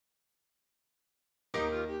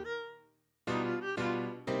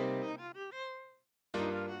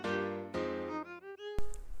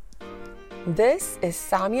This is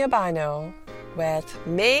Samia Bano with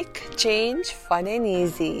Make Change Fun and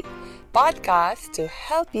Easy, podcast to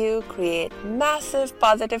help you create massive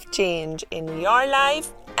positive change in your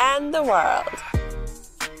life and the world.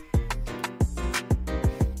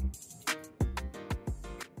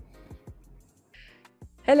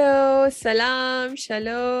 Hello, salam,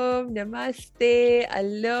 shalom, namaste,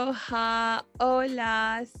 aloha,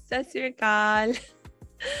 hola, sat sri akal.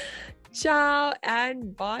 Ciao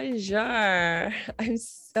and bonjour. I'm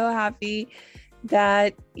so happy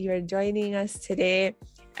that you're joining us today,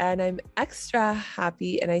 and I'm extra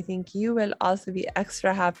happy, and I think you will also be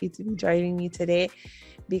extra happy to be joining me today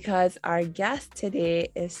because our guest today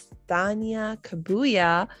is Tanya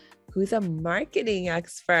Kabuya, who's a marketing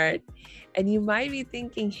expert. And you might be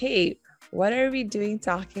thinking, hey, what are we doing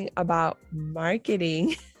talking about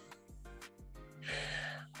marketing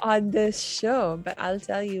on this show? But I'll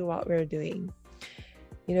tell you what we're doing.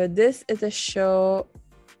 This is a show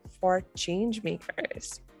for change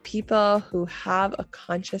makers, people who have a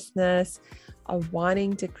consciousness of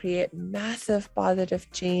wanting to create massive positive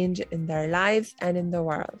change in their lives and in the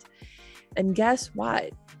world. And guess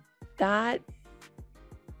what? That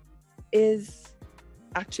is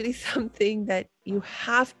actually something that you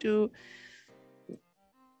have to,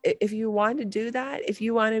 if you want to do that, if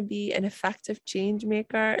you want to be an effective change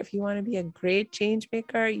maker, if you want to be a great change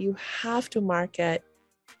maker, you have to market,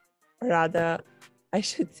 or rather, I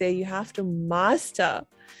should say, you have to master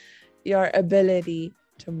your ability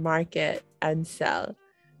to market and sell,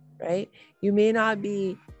 right? You may not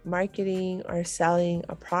be marketing or selling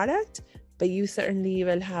a product, but you certainly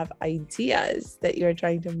will have ideas that you're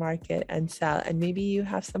trying to market and sell. And maybe you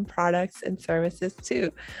have some products and services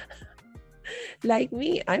too. Like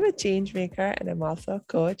me, I'm a change maker, and I'm also a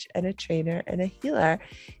coach and a trainer and a healer.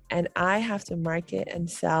 And I have to market and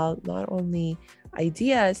sell not only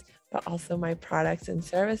ideas, but also my products and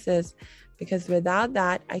services, because without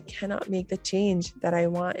that, I cannot make the change that I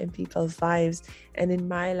want in people's lives and in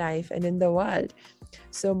my life and in the world.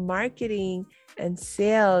 So marketing and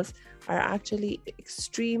sales are actually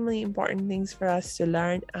extremely important things for us to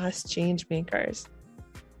learn as change makers.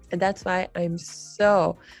 And that's why I'm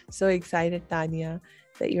so excited, Tanya,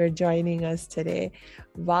 that you're joining us today.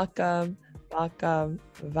 Welcome.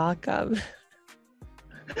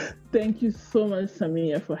 Thank you so much,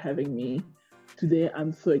 Samia, for having me. Today,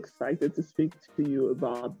 I'm so excited to speak to you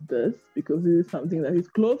about this because it is something that is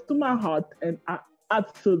close to my heart, and I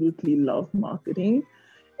absolutely love marketing.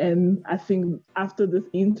 And I think after this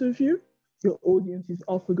interview, your audience is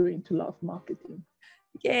also going to love marketing.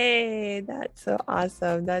 Yay, that's so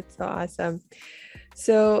awesome.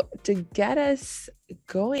 So to get us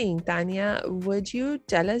going, Tanya, would you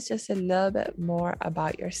tell us just a little bit more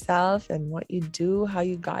about yourself and what you do, how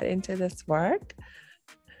you got into this work?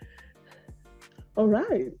 All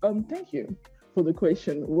right. Thank you for the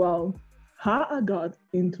question. Well, how I got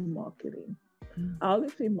into marketing. I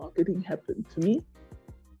always say marketing happened to me.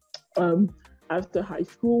 After high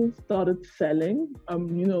school, started selling.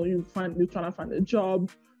 You're trying to find a job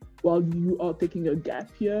while you are taking a gap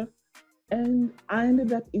year. And I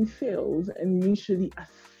ended up in sales. And initially, I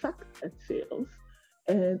sucked at sales.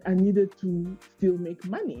 And I needed to still make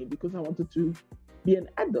money because I wanted to be an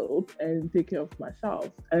adult and take care of myself.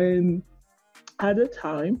 And at the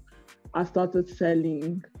time, I started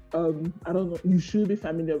selling, I don't know, you should be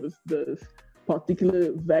familiar with this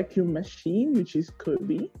particular vacuum machine, which is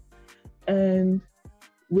Kabuya. And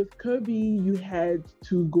with Kabuya, you had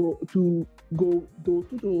to go door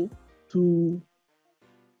to door to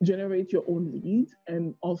generate your own leads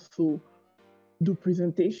and also do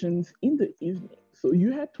presentations in the evening. So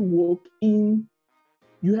you had to walk in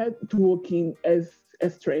as a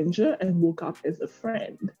stranger and walk up as a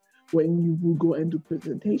friend when you will go and do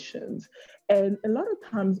presentations. And a lot of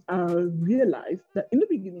times I realized that in the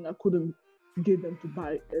beginning, I couldn't get them to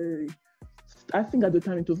buy I think at the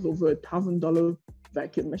time it was over $1,000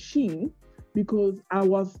 vacuum machine because I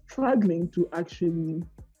was struggling to actually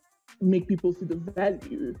make people see the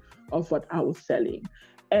value of what I was selling.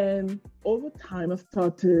 And over time, I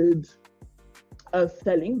started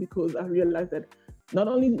selling because I realized that not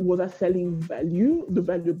only was I selling the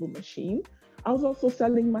valuable machine, I was also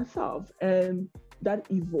selling myself. And that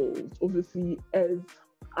evolved. Obviously, as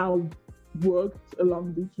I worked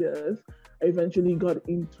along the years, I eventually got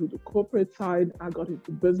into the corporate side. I got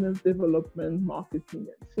into business development, marketing,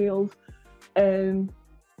 and sales. And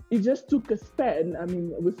it just took a span. I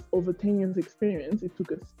mean, with over 10 years experience, it took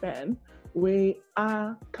a span where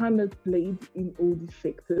I kind of played in all these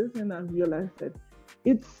sectors. And I realized that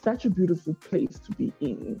it's such a beautiful place to be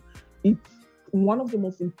in. It's one of the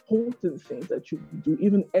most important things that you do,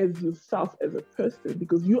 even as yourself as a person,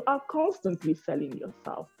 because you are constantly selling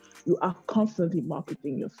yourself. You are constantly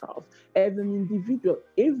marketing yourself. As an individual,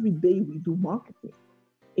 every day we do marketing.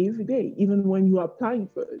 Every day, even when you are applying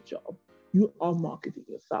for a job, you are marketing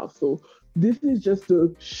yourself. So this is just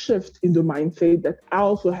a shift in the mindset that I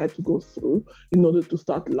also had to go through in order to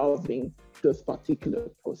start loving this particular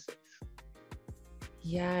process.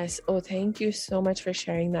 Yes. Oh, thank you so much for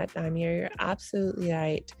sharing that, Tanya. You're absolutely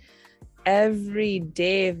right. Every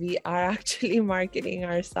day we are actually marketing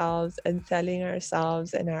ourselves and selling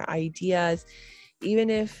ourselves and our ideas. Even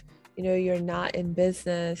if, you're not in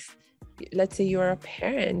business, let's say you're a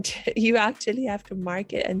parent, you actually have to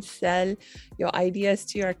market and sell your ideas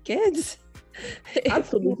to your kids.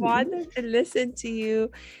 If you want them to listen to you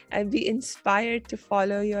and be inspired to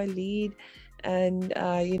follow your lead. And,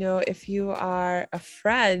 if you are a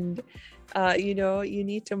friend, you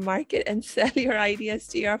need to market and sell your ideas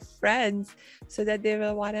to your friends so that they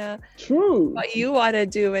will want to do what you want to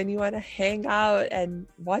do when you want to hang out and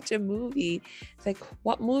watch a movie. It's like,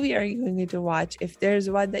 what movie are you going to watch? If there's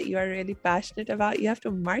one that you are really passionate about, you have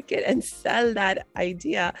to market and sell that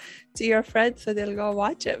idea to your friends so they'll go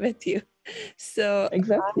watch it with you. So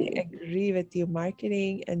exactly. I agree with you.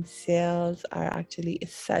 Marketing and sales are actually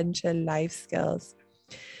essential life skills.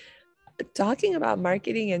 Talking about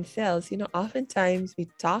marketing and sales, oftentimes we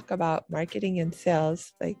talk about marketing and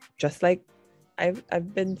sales, just like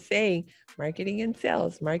I've been saying, marketing and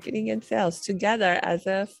sales together as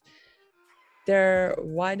if they're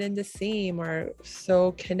one and the same or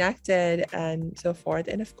so connected and so forth.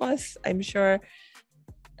 And of course, I'm sure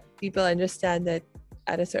people understand that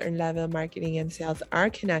at a certain level, marketing and sales are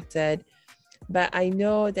connected. But I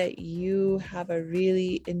know that you have a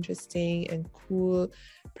really interesting and cool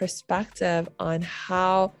perspective on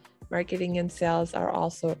how marketing and sales are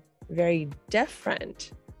also very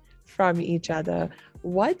different from each other.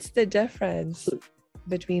 What's the difference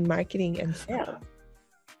between marketing and sales?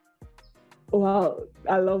 Well,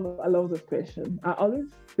 I love this question. I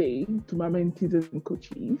always say to my mentees and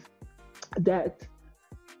coaches that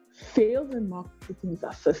sales and marketing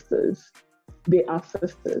are sisters. They are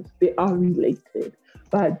sisters. They are related,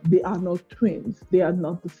 but they are not twins. They are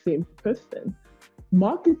not the same person.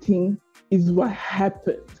 Marketing is what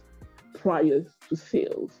happened prior to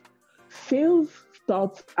sales. Sales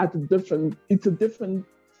starts at it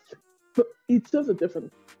serves a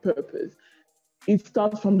different purpose. It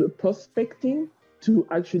starts from the prospecting to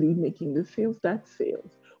actually making the sales. That's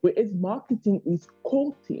sales. Whereas marketing is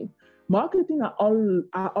courting. Marketing, I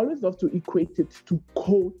always love to equate it to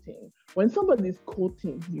courting. When somebody is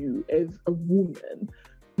courting you as a woman,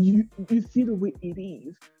 you see the way it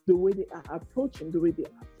is, the way they are approaching, the way they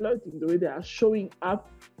are flirting, the way they are showing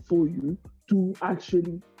up for you to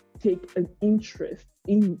actually take an interest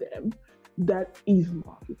in them. That is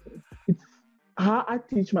marketing. It's how I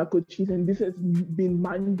teach my coaches, and this has been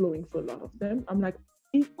mind-blowing for a lot of them. I'm like,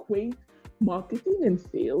 equate marketing and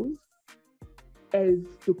sales as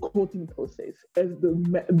the courting process, as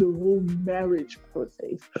the whole marriage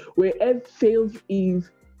process. Whereas sales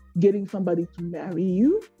is getting somebody to marry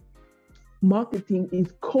you, marketing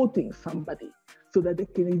is courting somebody so that they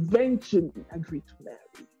can eventually agree to marry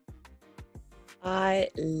you. I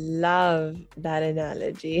love that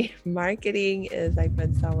analogy. Marketing is like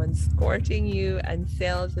when someone's courting you, and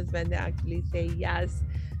sales is when they actually say yes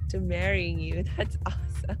to marrying you. That's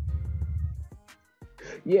awesome.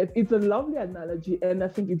 Yes, it's a lovely analogy, and I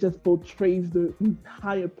think it just portrays the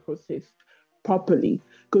entire process properly.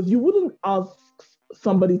 Because you wouldn't ask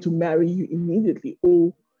somebody to marry you immediately,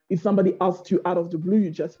 or if somebody asked you out of the blue, you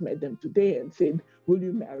just met them today and said, "Will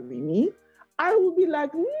you marry me?" I would be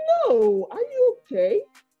like, "No, are you okay?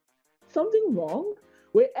 Something wrong?"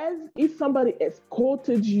 Whereas if somebody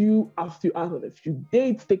escorted you, asked you out on a few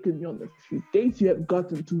dates, taken you on a few dates, you have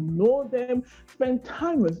gotten to know them, spend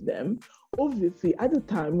time with them, obviously at the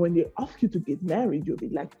time when they ask you to get married, you'll be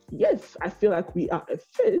like, "Yes, I feel like we are a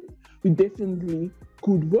fit. We definitely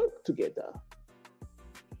could work together."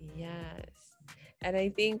 Yes. And I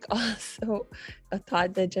think also a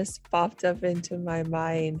thought that just popped up into my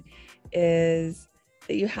mind is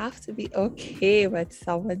that you have to be okay with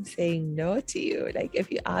someone saying no to you. Like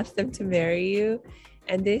if you ask them to marry you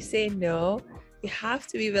and they say no, you have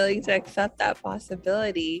to be willing to accept that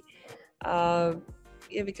possibility.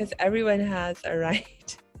 Because everyone has a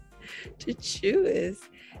right to choose.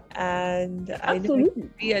 And I know it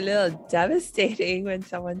can be a little devastating when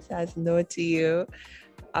someone says no to you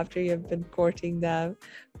after you've been courting them.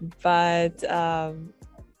 But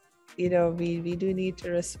we do need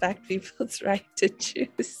to respect people's right to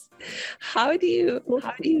choose. How do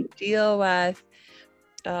you deal with,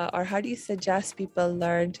 or how do you suggest people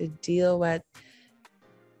learn to deal with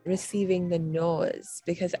receiving the no's?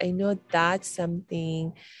 Because I know that's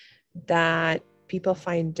something that people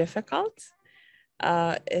find difficult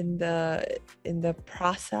in the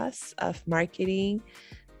process of marketing,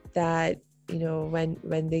 that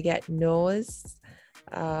when they get no's,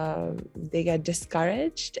 they get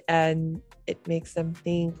discouraged, and it makes them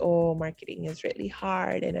think, oh, marketing is really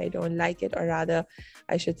hard and I don't like it. Or rather,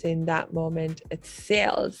 I should say, in that moment, it's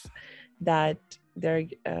sales that they're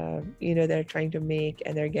they're trying to make,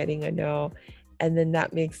 and they're getting a no, and then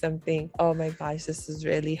that makes them think, oh my gosh, this is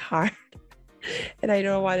really hard and I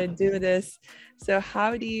don't want to do this. So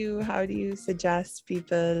how do you suggest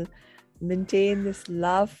people maintain this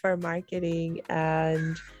love for marketing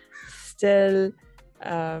and still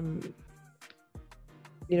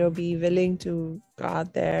be willing to go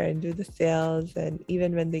out there and do the sales, and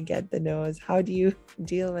even when they get the no's, how do you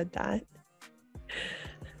deal with that?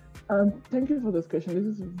 Thank you for this question.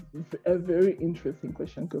 This is a very interesting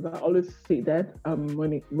question, because I always say that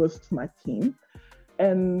when it was to my team.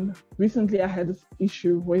 And recently I had this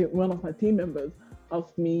issue where one of my team members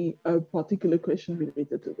asked me a particular question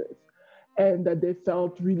related to this, and that they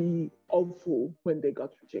felt really awful when they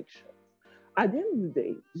got rejection. At the end of the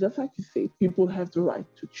day, just like you say, people have the right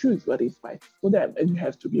to choose what is right for them, and you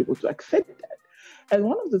have to be able to accept that. And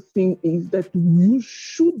one of the things is that you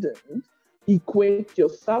shouldn't equate your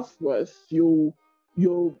self-worth, your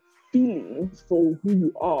feelings for who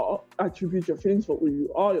you are, attribute your feelings for who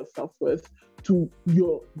you are, your self-worth, to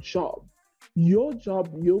your job. Your job,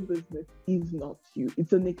 your business is not you.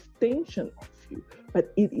 It's an extension of you,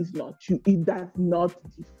 but it is not you. It does not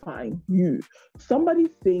define you. Somebody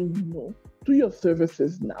saying no to your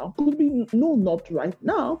services now could be no, not right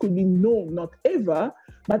now, could be no, not ever,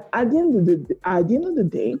 but at the end of the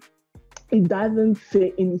day, it doesn't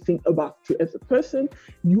say anything about you as a person.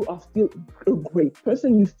 You are still a great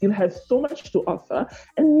person. You still have so much to offer.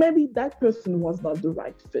 And maybe that person was not the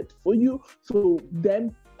right fit for you. So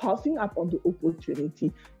then passing up on the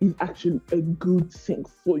opportunity is actually a good thing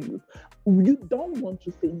for you. You don't want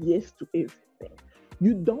to say yes to everything.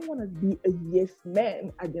 You don't want to be a yes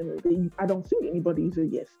man at the end of the day. I don't think anybody is a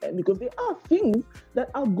yes man, because there are things that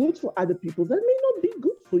are good for other people that may not be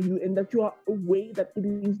good for you, and that you are aware that it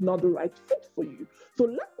is not the right fit for you. So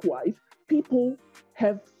likewise, people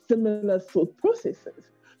have similar thought processes.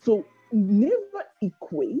 So never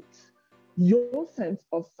equate your sense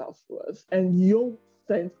of self-worth and your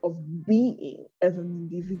sense of being as an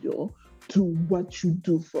individual to what you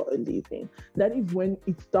do for a living. That is when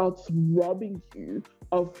it starts robbing you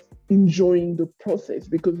of enjoying the process,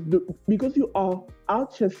 because you are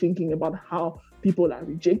out here thinking about how people are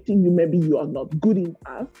rejecting you. Maybe you are not good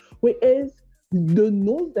enough, whereas the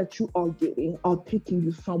no's that you are getting are taking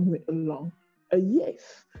you somewhere along a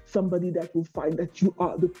yes, somebody that will find that you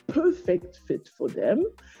are the perfect fit for them.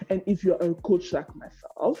 And if you're a coach like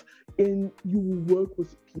myself, and you will work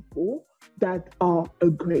with people that are a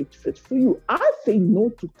great fit for you. I say no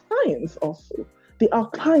to clients also. There are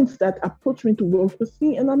clients that approach me to work with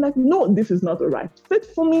me, and I'm like, no, this is not the right fit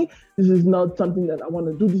for me. This is not something that I want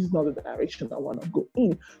to do. This is not the direction I want to go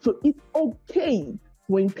in. So it's okay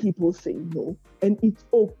when people say no, and it's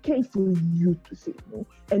okay for you to say no,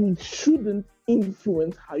 and it shouldn't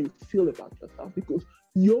influence how you feel about yourself, because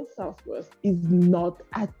your self-worth is not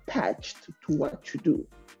attached to what you do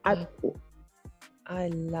at all. I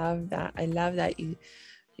love that. I love that you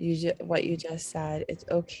what you just said. It's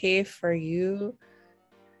okay for you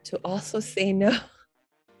to also say no.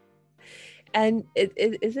 And it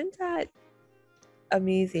isn't that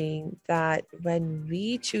amazing that when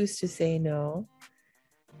we choose to say no,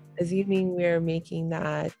 assuming we're making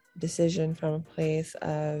that decision from a place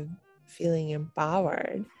of feeling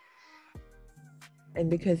empowered, and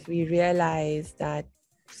because we realize that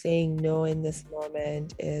saying no in this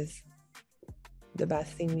moment is the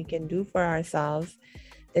best thing we can do for ourselves,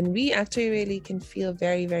 then we actually really can feel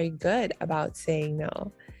very, very good about saying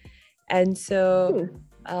no. And so,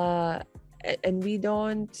 and we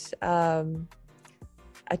don't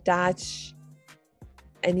attach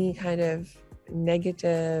any kind of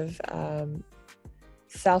negative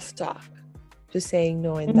self-talk to saying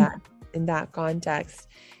no in that context.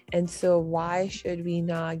 And so why should we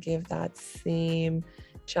not give that same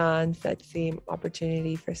chance, that same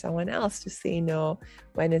opportunity for someone else to say no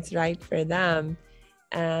when it's right for them,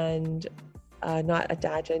 and not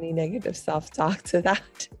attach any negative self-talk to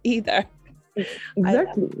that either?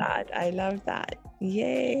 Exactly. I love that.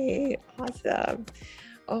 Yay. Awesome.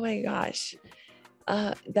 Oh my gosh.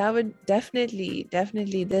 That would definitely,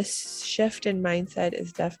 this shift in mindset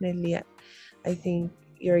is definitely, I think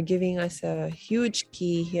you're giving us a huge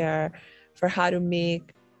key here for how to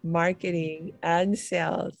make marketing and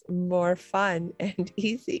sales more fun and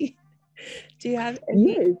easy. Do you have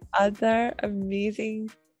any Yes, other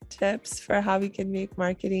amazing tips for how we can make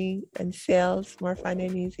marketing and sales more fun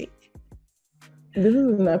and easy? this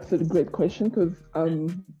is an absolutely great question because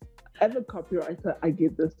as a copywriter, I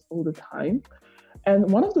get this all the time. And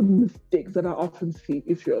one of the mistakes that I often see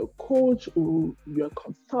if you're a coach or you're a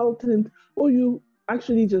consultant or you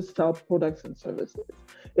actually just sell products and services,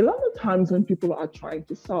 a lot of times when people are trying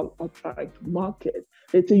to sell or trying to market,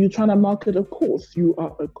 let's say you're trying to market a course, you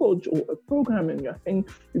are a coach or a program and you're saying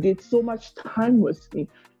you get so much time with me,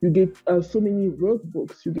 you get so many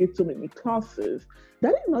workbooks, you get so many classes.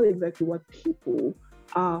 That is not exactly what people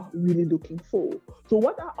are really looking for. So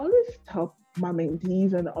what I always tell my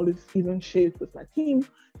mentees and I always even share it with my team,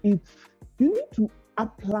 it's you need to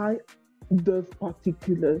apply this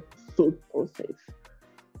particular thought process.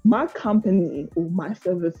 My company or my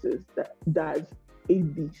services that does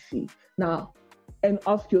ABC. Now, and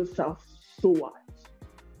ask yourself, so what?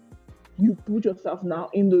 You put yourself now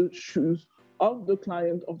in the shoes of the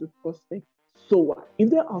client, of the prospect, so what? If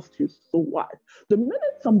they ask you, so what? The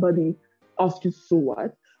minute somebody asks you, so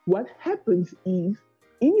what happens is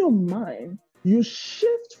in your mind, you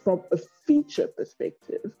shift from a feature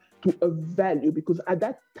perspective to a value because at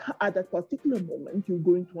that particular moment, you're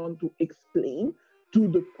going to want to explain to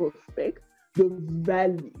the prospect the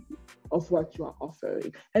value of what you are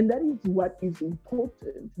offering. And that is what is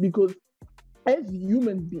important because as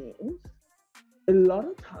human beings, a lot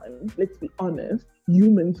of times, let's be honest,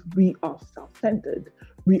 humans, we are self-centered,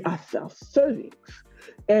 we are self-serving.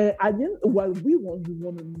 And at the end, what we want to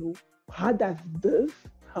know, how does this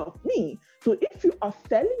help me? So if you are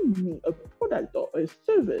selling me a product or a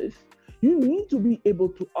service, you need to be able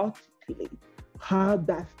to articulate how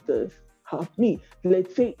does this help me.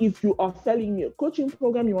 Let's say if you are selling me a coaching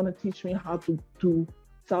program, you want to teach me how to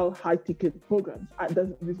sell high-ticket programs. This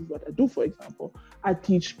is what I do, for example. I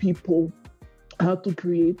teach people how to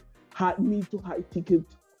create mid to high-ticket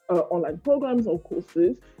online programs or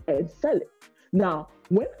courses and sell it. Now,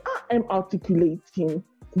 when I am articulating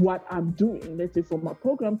what I'm doing, let's say for my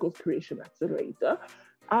program called Creation Accelerator,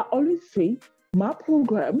 I always say my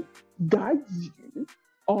program guides you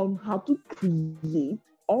on how to create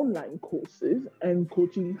online courses and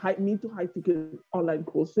coaching mid to high ticket online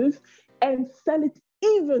courses and sell it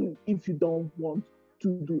even if you don't want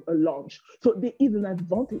to do a launch. So there is an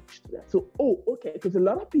advantage to that. So, okay, because a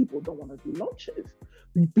lot of people don't want to do launches.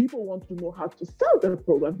 People want to know how to sell their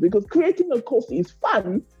programs because creating a course is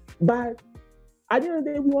fun, but at the end of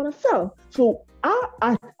the day, we want to sell. So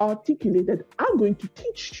I articulated, I'm going to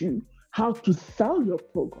teach you how to sell your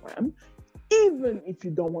program, even if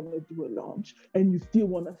you don't want to do a launch and you still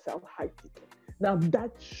want to sell high ticket. Now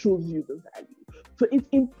that shows you the value. So it's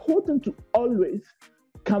important to always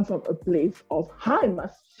come from a place of how am I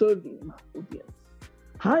serving my audience?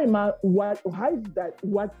 How is it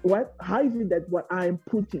that what I'm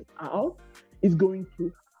putting out is going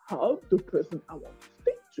to help the person I want to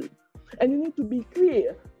speak to? And you need to be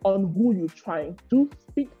clear on who you're trying to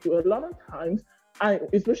speak to. A lot of times,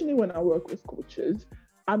 especially when I work with coaches,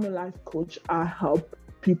 I'm a life coach. I help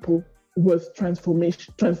people with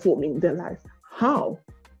transforming their life. How?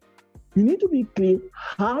 You need to be clear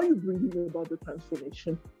how you're bringing about the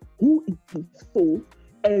transformation, who it is for,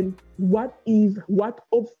 and what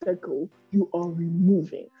obstacle you are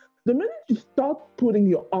removing. The minute you start putting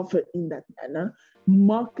your offer in that manner,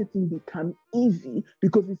 marketing becomes easy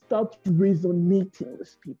because it starts resonating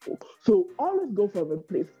with people. So always go from a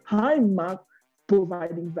place, how am I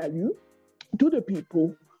providing value to the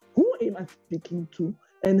people who am I speaking to,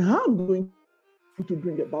 and how I'm going to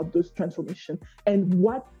bring about this transformation, and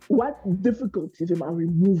what difficulties am I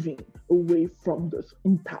removing away from this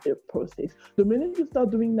entire process. The minute you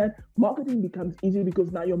start doing that, marketing becomes easy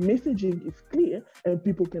because now your messaging is clear and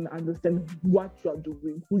people can understand what you are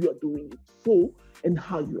doing, who you're doing it for, and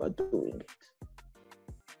how you are doing it.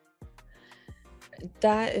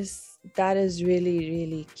 That is really,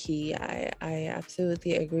 really key. I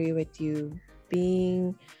absolutely agree with you.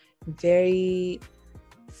 Being very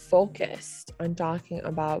focused on talking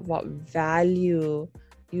about what value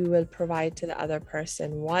you will provide to the other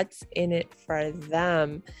person, what's in it for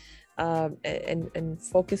them, and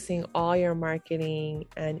focusing all your marketing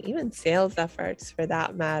and even sales efforts for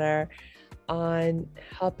that matter on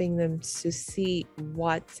helping them to see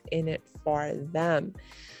what's in it for them.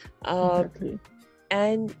 Exactly.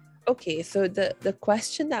 And okay, so the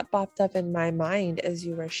question that popped up in my mind as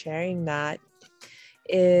you were sharing that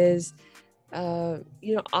is,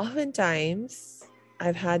 oftentimes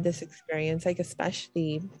I've had this experience, like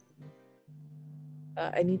especially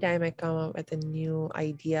anytime I come up with a new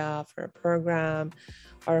idea for a program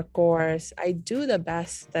or a course, I do the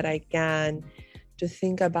best that I can to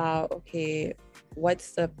think about, okay,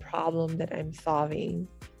 what's the problem that I'm solving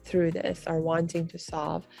through this or wanting to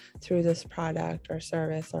solve through this product or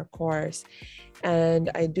service or course. And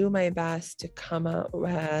I do my best to come up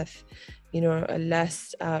with, a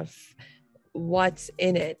list of what's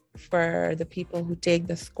in it for the people who take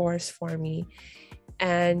this course for me.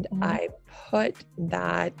 And I put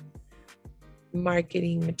that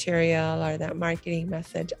marketing material or that marketing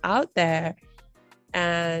message out there,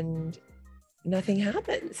 and nothing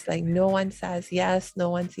happens. Like, no one says yes, no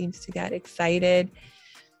one seems to get excited.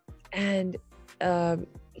 And I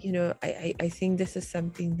think this is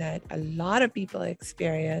something that a lot of people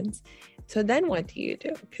experience. So then what do you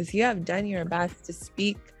do? Because you have done your best to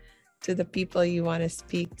speak to the people you want to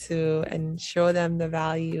speak to and show them the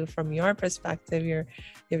value from your perspective.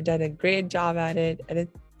 You've done a great job at it, and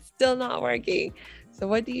it's still not working. So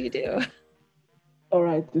what do you do? All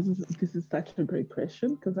right, this is such a great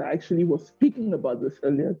question, because I actually was speaking about this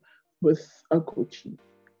earlier with a coaching.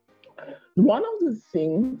 One of the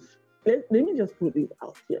things, let me just put it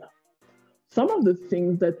out here. Some of the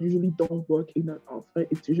things that usually don't work in an offer,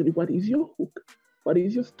 it's usually what is your hook, what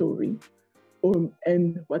is your story,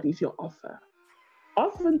 and what is your offer.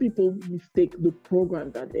 Often people mistake the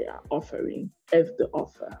program that they are offering as the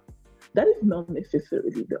offer. That is not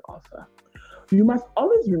necessarily the offer. You must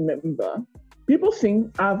always remember, people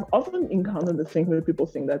think, I've often encountered the thing where people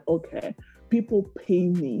think that, okay, people pay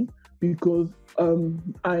me because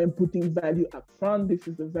I am putting value up front. This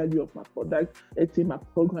is the value of my product. Let's say my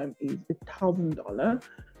program is $1,000,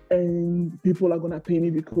 and people are going to pay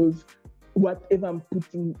me because whatever I'm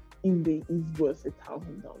putting in there is worth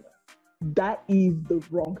 $1,000. That is the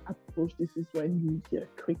wrong approach. This is when you hear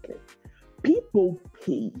cricket. People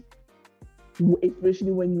pay,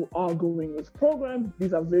 especially when you are going with programs.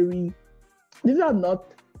 These are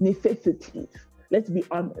not necessities. Let's be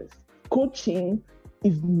honest. Coaching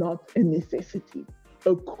is not a necessity.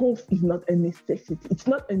 A course is not a necessity. It's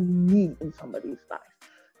not a need in somebody's life.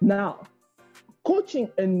 Now,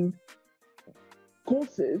 coaching and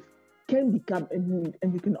courses can become a need,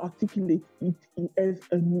 and you can articulate it as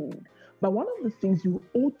a need. But one of the things you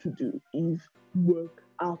ought to do is work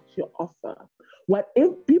out your offer.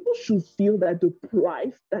 If people should feel that the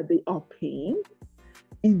price that they are paying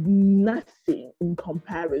is nothing in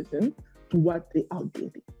comparison to what they are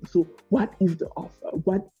getting. So what is the offer?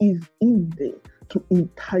 What is in there to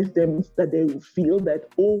entice them, so that they will feel that,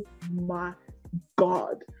 oh my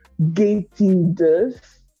God, getting this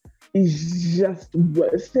is just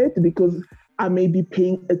worth it, because I may be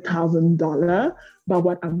paying $1,000, but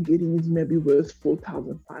what I'm getting is maybe worth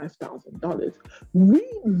 $4,000, $5,000. We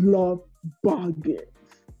love bargains.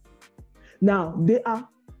 Now, there are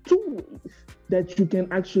two ways that you can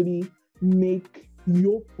actually make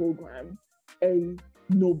your program a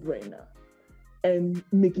no-brainer and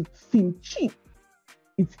make it seem cheap.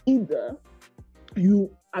 It's either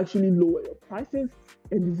you actually lower your prices,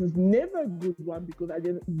 and this is never a good one, because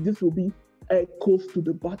this will be a close to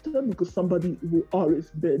the bottom, because somebody will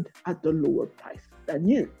always bid at the lower price than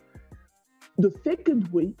you. The second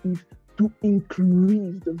way is to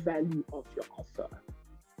increase the value of your offer.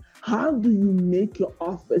 How do you make your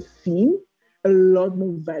offer seem a lot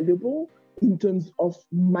more valuable in terms of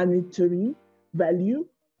monetary value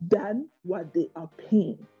than what they are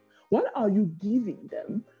paying? What are you giving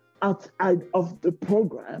them outside of the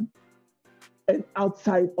program and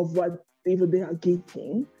outside of whatever they are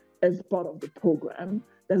getting as part of the program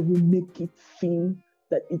that will make it seem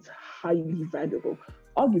that it's highly valuable?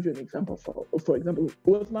 I'll give you an example. For example,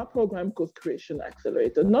 with my program called Creation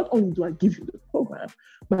Accelerator, not only do I give you the program,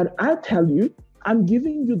 but I tell you, I'm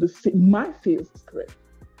giving you my sales script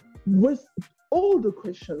with all the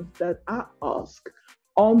questions that I ask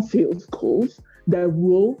on sales calls that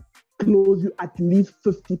will close you at least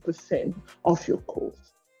 50% of your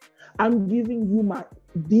calls. I'm giving you my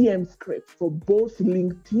DM script for both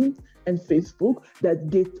LinkedIn and Facebook that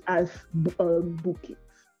get us bookings.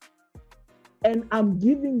 And I'm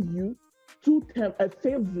giving you a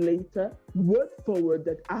sales letter word forward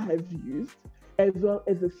that I have used, as well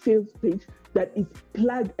as a sales page that is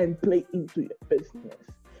plug and play into your business,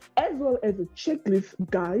 as well as a checklist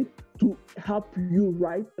guide to help you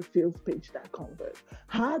write a sales page that converts.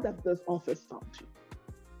 How does this offer sound to you?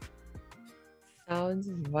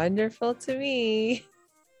 Sounds wonderful to me.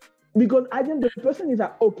 Because I think the person is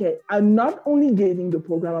like, okay, I'm not only getting the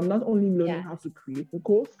program, I'm not only learning how to create a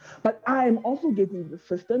course, but I am also getting the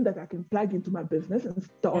system that I can plug into my business and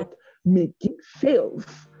start making sales.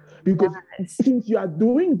 Because since you are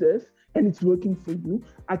doing this and it's working for you,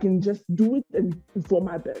 I can just do it for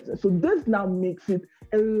my business. So this now makes it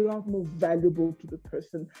a lot more valuable to the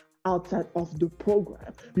person outside of the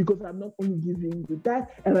program, because I'm not only giving you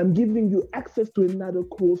that, and I'm giving you access to another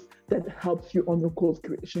course that helps you on your course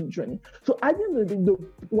creation journey. So I think that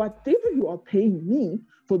whatever you are paying me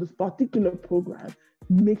for this particular program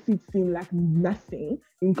makes it seem like nothing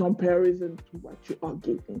in comparison to what you are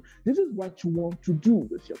getting. This is what you want to do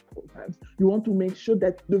with your programs. You want to make sure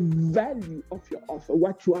that the value of your offer,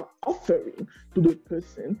 what you are offering to the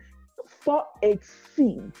person, far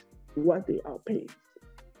exceeds what they are paying.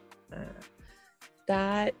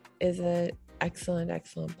 That is an excellent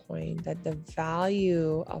point, that the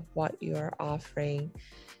value of what you are offering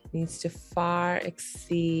needs to far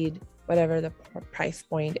exceed whatever the price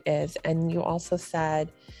point is. And you also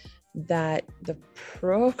said that the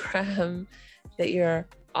program that you're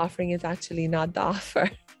offering is actually not the offer.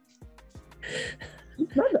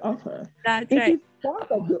 It's not the offer. That's right. It is part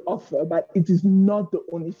of the offer, but it is not the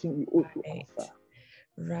only thing you ought to offer.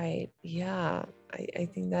 Right. Yeah. I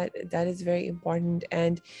think that is very important.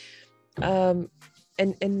 And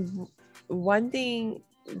one thing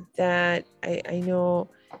that I know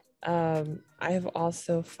I have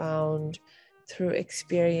also found through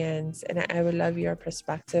experience, and I would love your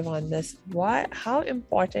perspective on this. How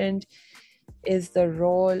important is the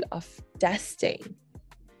role of testing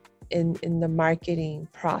in the marketing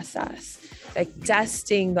process? Like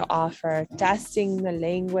testing the offer, testing the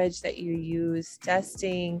language that you use,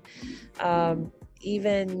 testing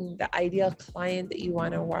even the ideal client that you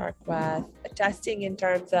want to work with, testing in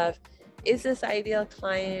terms of, is this ideal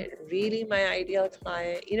client really my ideal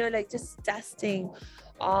client? Like just testing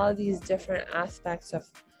all these different aspects of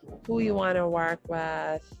who you want to work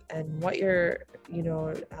with and what you're,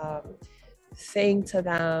 saying to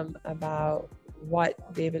them about what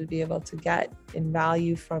they will be able to get in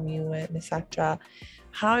value from you, and etc.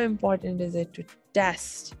 How important is it to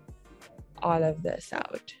test all of this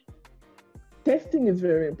out? Testing is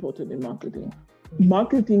very important in marketing.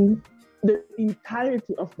 Marketing, the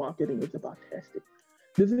entirety of marketing is about testing.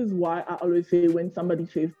 This is why I always say, when somebody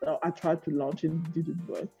says, oh, I tried to launch and it didn't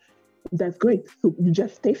work, that's great. So you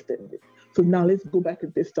just tested it. So now let's go back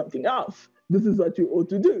and test something else. This is what you ought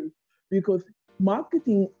to do, because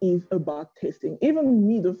marketing is about testing. Even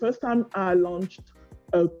me, the first time I launched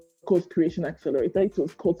a course creation accelerator, it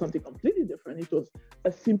was called something completely different. It was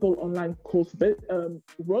a simple online course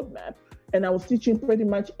roadmap. And I was teaching pretty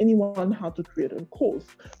much anyone how to create a course.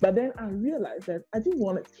 But then I realized that I didn't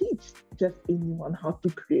want to teach just anyone how to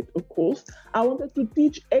create a course. I wanted to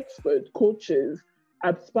teach expert coaches,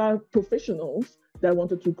 aspiring professionals that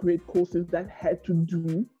wanted to create courses that had to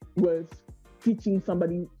do with teaching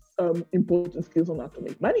somebody important skills on how to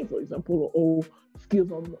make money, for example, or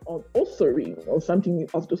skills on authoring or something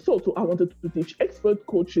of the sort. So I wanted to teach expert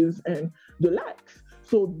coaches and the likes.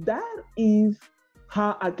 So that is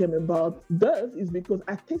how I came about this, is because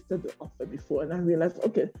I tested the offer before and I realized,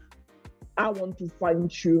 okay, I want to fine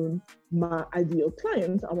tune my ideal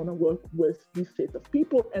clients. I want to work with this set of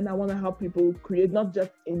people, and I want to help people create not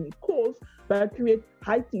just any course, but create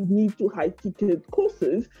mid to high ticket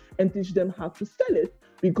courses and teach them how to sell it.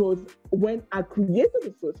 Because when I created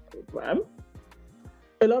the first program,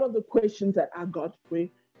 a lot of the questions that I got were,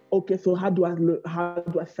 okay, so how do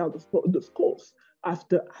I sell this course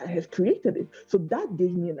after I have created it? So that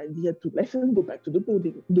gave me an idea to let's go back to the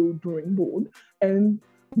drawing board and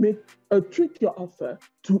tweak your offer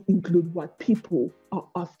to include what people are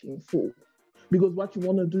asking for. Because what you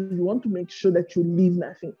want to do, you want to make sure that you leave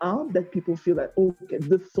nothing out, that people feel like, okay,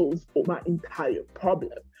 this solves my entire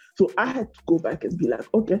problem. So I had to go back and be like,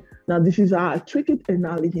 okay, now this is how I tweak it, and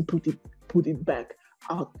now let me put it back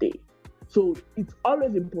out there. So it's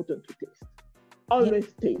always important to test.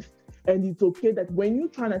 Always taste. And it's okay that when you're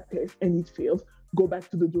trying to test and it fails, go back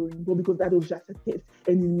to the drawing board, because that was just a test.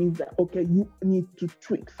 And it means that, okay, you need to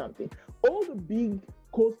tweak something. All the big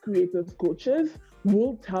course creators, coaches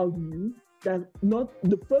will tell you that not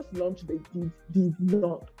the first launch they did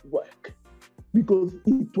not work, because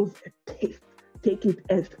it was a test. Take it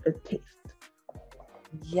as a test.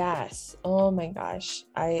 Yes. Oh my gosh.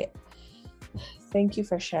 I thank you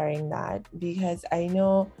for sharing that, because I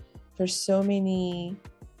know for so many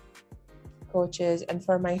coaches, and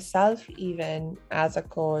for myself even as a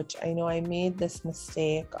coach, I know I made this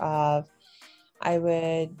mistake of, I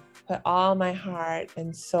would put all my heart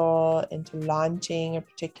and soul into launching a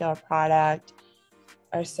particular product,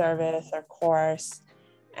 or service or course,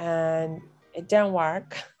 and it didn't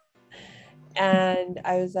work. And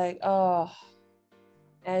I was like, oh,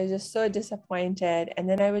 and I was just so disappointed. And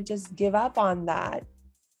then I would just give up on that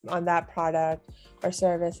product or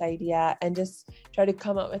service idea and just try to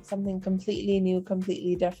come up with something completely new,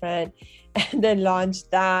 completely different, and then launch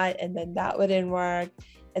that, and then that wouldn't work.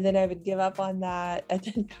 And then I would give up on that and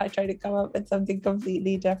then try to come up with something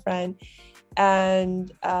completely different.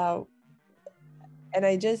 And I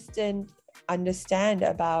just didn't understand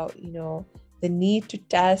about, the need to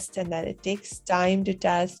test, and that it takes time to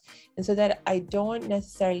test. And so that I don't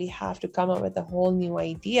necessarily have to come up with a whole new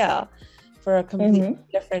idea for a completely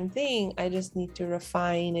different thing. I just need to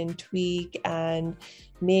refine and tweak and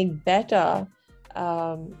make better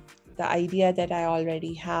the idea that I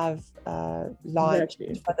already have launched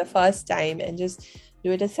for the first time, and just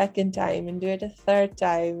do it a second time, and do it a third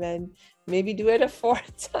time, and maybe do it a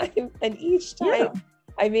fourth time. And each time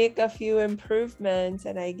I make a few improvements,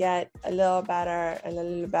 and I get a little better, a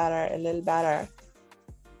little better, a little better.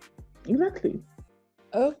 Exactly.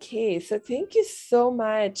 Okay, so thank you so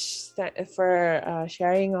much for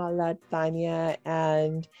sharing all that, Tanya.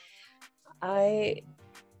 And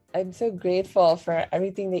I'm so grateful for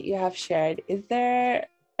everything that you have shared. Is there,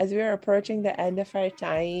 as we're approaching the end of our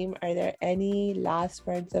time, are there any last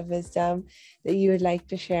words of wisdom that you would like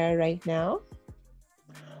to share right now?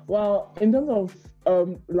 Well, in terms of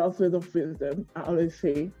last words of wisdom, I always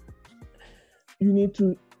say you need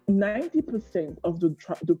to 90% of the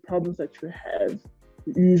problems that you have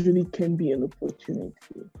usually can be an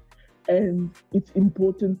opportunity. And it's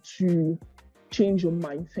important to change your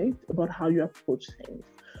mindset about how you approach things.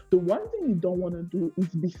 The one thing you don't want to do is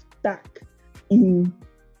be stuck in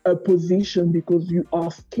a position because you are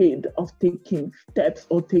scared of taking steps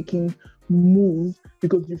or taking moves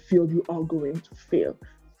because you feel you are going to fail.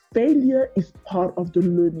 Failure is part of the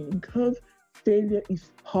learning curve. Failure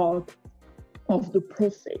is part of the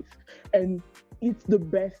process. And it's the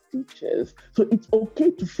best teachers. So it's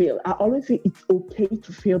okay to fail. I always say it's okay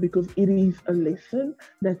to fail because it is a lesson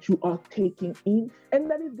that you are taking in, and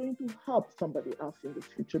that is going to help somebody else in the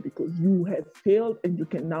future because you have failed and you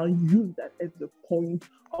can now use that as a point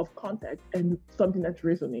of contact and something that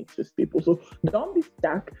resonates with people. So don't be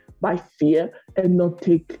stuck by fear and not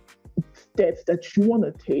take steps that you want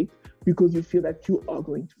to take because you feel that you are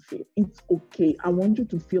going to fail. It's okay. I want you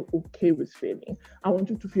to feel okay with failing. I want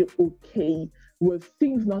you to feel okay with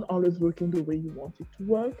things not always working the way you want it to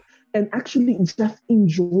work, and actually just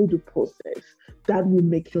enjoy the process. That will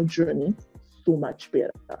make your journey so much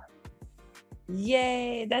better.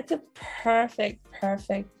 Yay, that's a perfect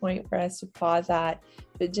point for us to pause at,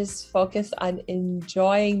 but just focus on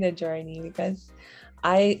enjoying the journey, because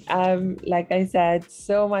I am, like I said,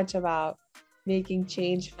 so much about making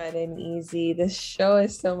change fun and easy. This show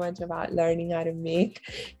is so much about learning how to make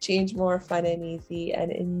change more fun and easy,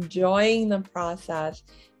 and enjoying the process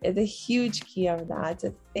is a huge key of that.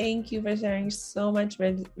 So thank you for sharing so much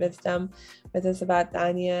wisdom with us about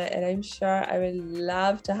Tanya, and I'm sure I would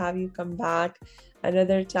love to have you come back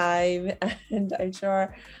another time, and I'm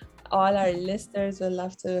sure all our listeners would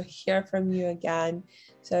love to hear from you again.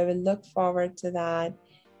 So I will look forward to that.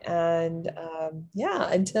 And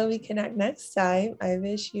until we connect next time, I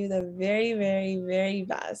wish you the very, very, very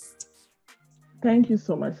best. Thank you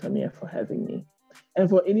so much, Samia, for having me. And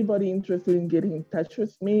for anybody interested in getting in touch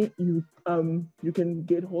with me, you can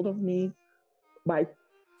get hold of me by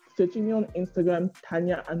searching me on Instagram,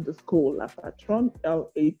 Tanya_LaPatronne, LAPATRONE.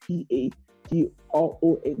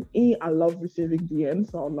 I love receiving DMs,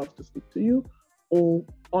 so I'd love to speak to you. Or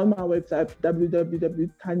on my website,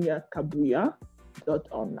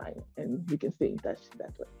 www.tanyakabuya.online, and we can stay in touch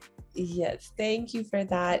that way. Yes, thank you for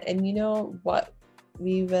that. And you know what?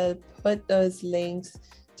 We will put those links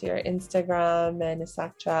to your Instagram and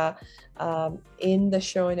etc. In the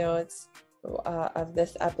show notes of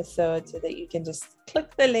this episode, so that you can just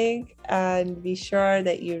click the link and be sure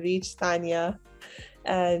that you reach Tanya.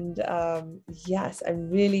 And yes, I'm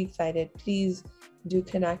really excited. Please do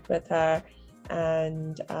connect with her.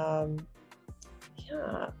 And I'm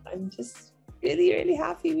just really, really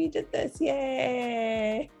happy we did this.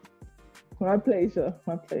 Yay! My pleasure.